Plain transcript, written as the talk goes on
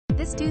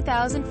This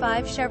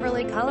 2005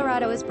 Chevrolet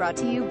Colorado is brought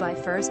to you by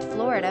First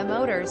Florida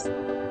Motors.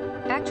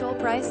 Actual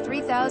price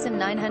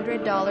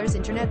 $3,900,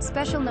 internet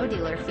special, no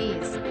dealer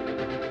fees.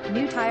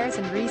 New tires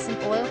and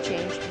recent oil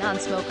change,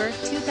 non-smoker,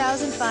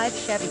 2005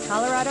 Chevy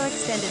Colorado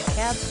extended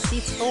cab,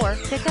 seats 4,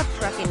 pickup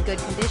truck in good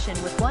condition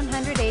with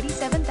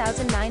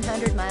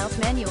 187,900 miles,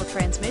 manual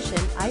transmission,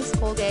 ice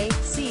cold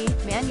AC,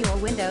 manual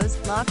windows,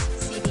 locks,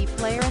 CD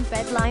player and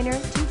bed liner,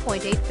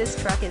 2.8. This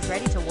truck is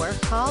ready to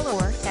work. Call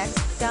or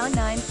text down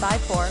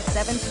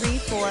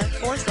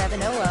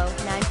 954-734-4700,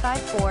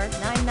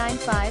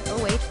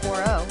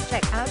 954-995-0840.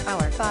 Check out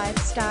our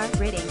 5-star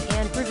rating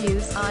and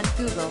reviews on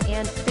Google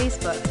and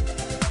Facebook.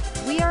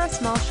 We are a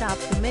small shop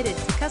committed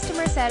to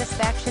customer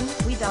satisfaction.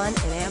 We Don and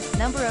Amp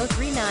number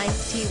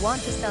 039T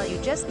want to sell you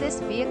just this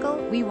vehicle.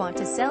 We want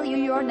to sell you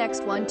your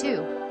next one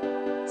too.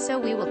 So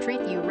we will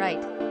treat you right.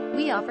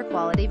 We offer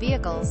quality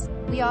vehicles.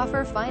 We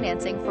offer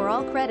financing for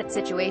all credit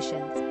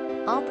situations.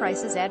 All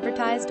prices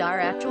advertised are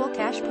actual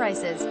cash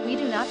prices. We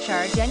do not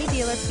charge any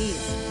dealer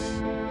fees.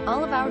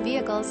 All of our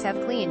vehicles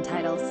have clean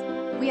titles.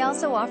 We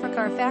also offer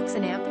Carfax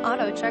and Amp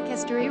Auto Truck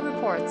History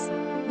reports.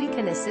 We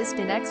can assist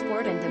in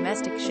export and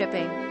domestic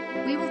shipping.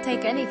 We will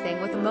take anything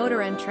with a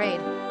motor and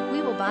trade.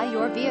 We will buy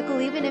your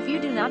vehicle even if you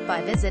do not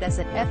buy. Visit us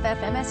at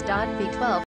ffms.v12.